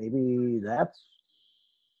maybe that's.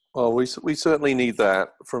 Well, we certainly need that.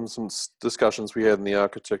 From some discussions we had in the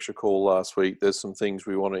architecture call last week, there's some things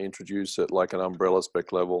we want to introduce at like an umbrella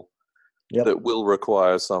spec level that will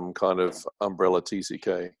require some kind of umbrella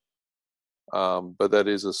TCK. But that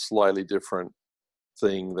is a slightly different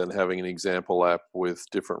thing than having an example app with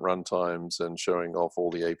different runtimes and showing off all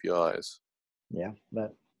the APIs. Yeah,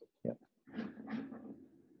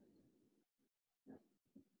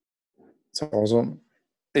 So also,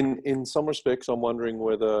 in some respects, I'm wondering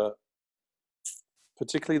whether,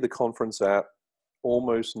 particularly the conference app,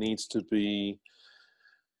 almost needs to be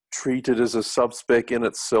treated as a sub-spec in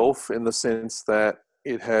itself, in the sense that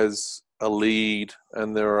it has a lead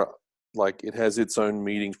and there are, like, it has its own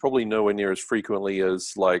meetings, probably nowhere near as frequently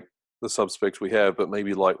as like the sub-specs we have, but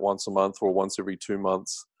maybe like once a month or once every 2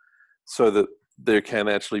 months, so that there can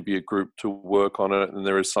actually be a group to work on it, and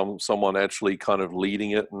there is someone actually kind of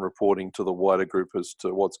leading it and reporting to the wider group as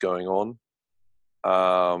to what's going on.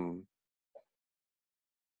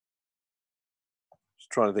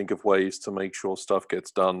 Just trying to think of ways to make sure stuff gets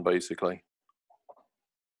done, basically.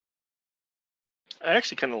 I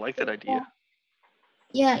actually kind of like that idea.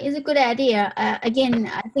 Yeah, it's a good idea. Again,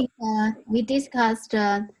 I think we discussed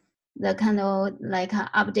the kind of like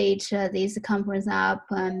update this conference app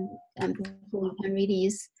and before we can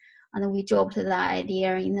release, and we dropped the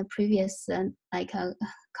idea in the previous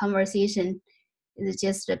conversation. It's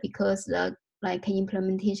just because the like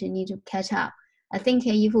implementation need to catch up. I think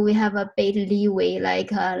if we have a bit leeway,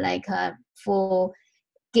 for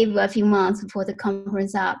give a few months for the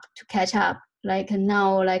conference app to catch up. Like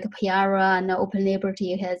now, like Piara and Open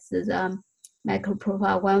Liberty has the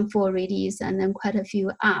MicroProfile 1.4 release, and then quite a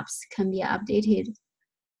few apps can be updated.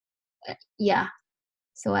 Yeah,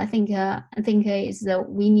 so I think is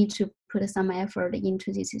we need to put some effort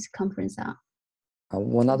into this conference app.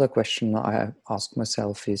 One other question I ask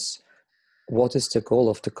myself is, what is the goal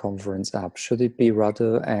of the conference app? Should it be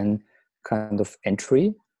rather an kind of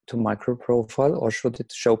entry to MicroProfile, or should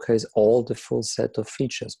it showcase all the full set of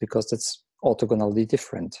features? Because that's orthogonally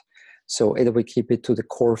different. So either we keep it to the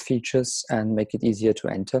core features and make it easier to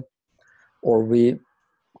enter, or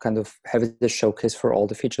kind of have it a showcase for all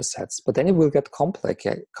the feature sets. But then it will get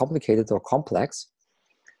complicated or complex,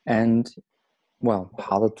 and well,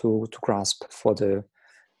 harder to grasp for the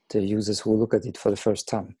users who look at it for the first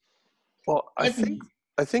time. Well, I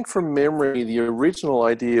think from memory, the original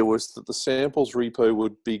idea was that the samples repo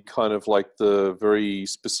would be kind of like the very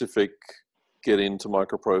specific get into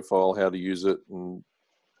MicroProfile, how to use it, and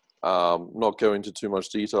not go into too much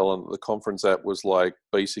detail. And the conference app was like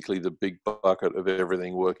basically the big bucket of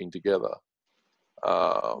everything working together.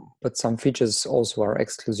 But some features also are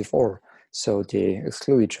exclusive OR, so they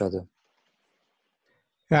exclude each other.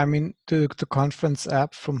 Yeah, I mean, the conference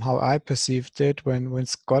app, from how I perceived it, when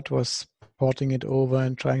Scott was porting it over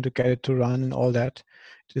and trying to get it to run and all that,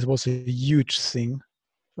 this was a huge thing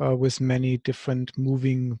with many different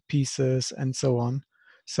moving pieces and so on.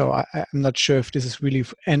 So I'm not sure if this is really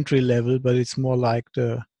entry level, but it's more like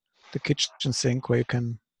the kitchen sink where you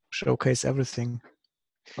can showcase everything.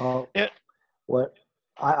 Yeah. What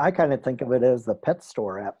I kind of think of it as the pet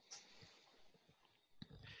store app.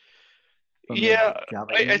 Yeah,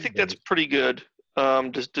 I think that's pretty good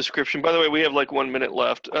description. By the way, we have like 1 minute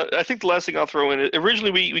left. I think the last thing I'll throw in,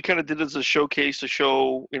 originally we kind of did as a showcase to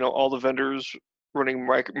show, all the vendors running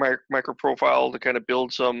MicroProfile to kind of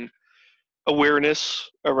build some awareness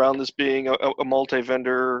around this being a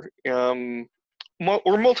multi-vendor or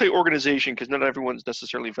multi-organization, because not everyone's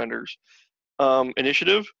necessarily vendors,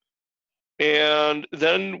 initiative. And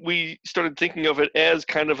then we started thinking of it as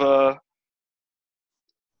kind of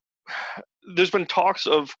there's been talks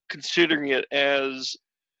of considering it as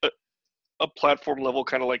a platform level,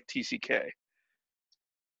 kind of like TCK,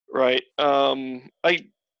 right?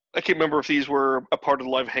 I can't remember if these were a part of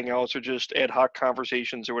the live Hangouts or just ad hoc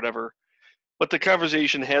conversations or whatever, but the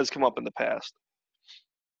conversation has come up in the past.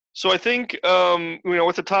 So I think, at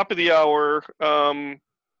the top of the hour,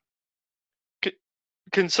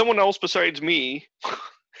 can someone else besides me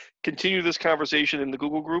continue this conversation in the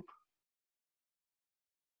Google group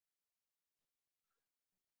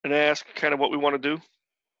and ask kind of what we want to do?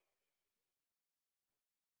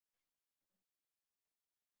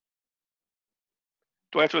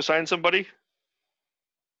 Do I have to assign somebody?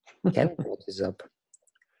 Ken brought this up.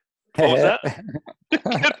 What was that?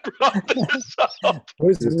 Ken brought this up.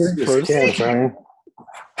 Who's doing first?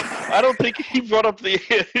 I don't think he brought up the...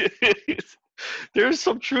 There's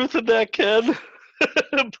some truth in that, Ken.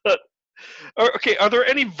 But okay, are there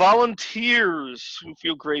any volunteers who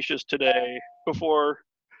feel gracious today before?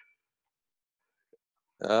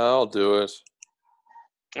 I'll do it.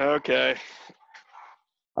 Okay.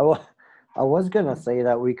 I was gonna say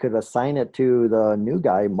that we could assign it to the new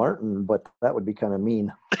guy, Martin, but that would be kind of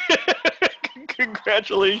mean.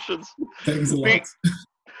 Congratulations. Thanks a lot.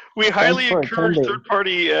 We highly encourage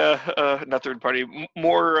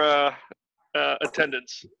more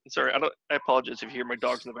attendance. Sorry, I apologize if you hear my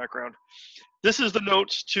dogs in the background. This is the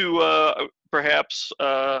notes to perhaps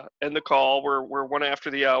end the call. We're 1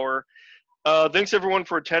 after the hour. Thanks everyone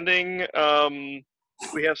for attending.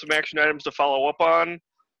 We have some action items to follow up on.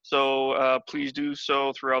 So please do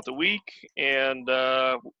so throughout the week, and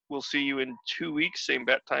we'll see you in 2 weeks, same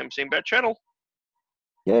bat time, same bat channel.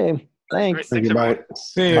 Yay. Great. Thanks. Thanks, everyone.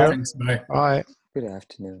 See you. Thanks. Bye. Bye. Good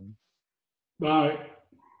afternoon. Bye.